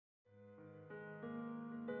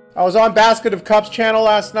I was on Basket of Cups channel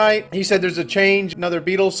last night. He said there's a change. Another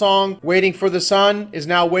Beatles song, Waiting for the Sun, is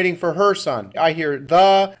now Waiting for Her Son. I hear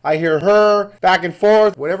I hear her, back and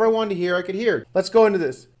forth. Whatever I wanted to hear, I could hear. Let's go into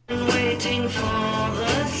this. Waiting for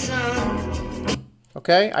the sun.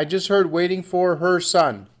 Okay, I just heard Waiting for Her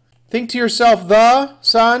Son. Think to yourself, the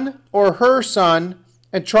son or her son,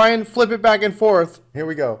 and try and flip it back and forth. Here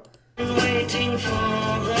we go. Waiting for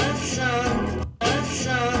the sun, the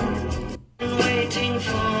sun. Waiting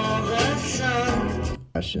for the sun.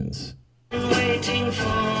 Questions. Waiting for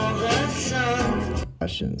the sun.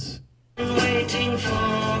 Questions. Waiting for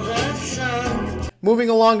the sun. Moving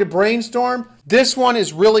along to Brainstorm. This one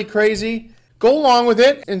is really crazy. Go along with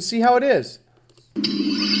it and see how it is.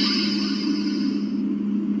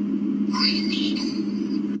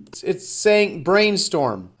 It's saying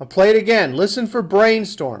brainstorm. I'll play it again. Listen for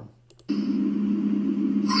brainstorm.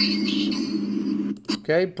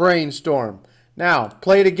 Okay, brainstorm. Now,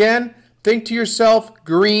 play it again. Think to yourself,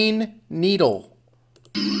 green needle.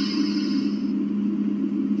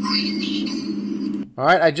 All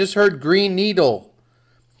right, I just heard green needle.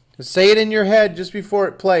 Say it in your head just before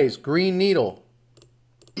it plays. Green needle.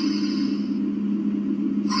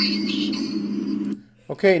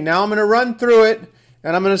 Okay, now I'm going to run through it.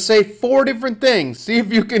 And I'm going to say 4 different things. See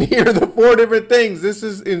if you can hear the 4 different things. This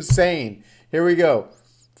is insane. Here we go.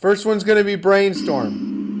 First one's going to be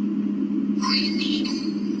brainstorm.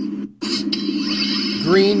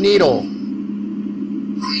 Green needle.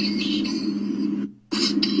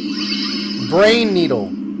 Brain needle.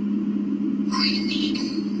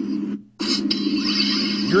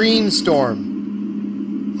 Greenstorm.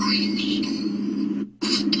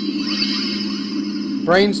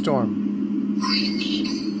 Brainstorm.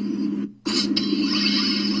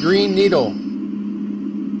 Green needle.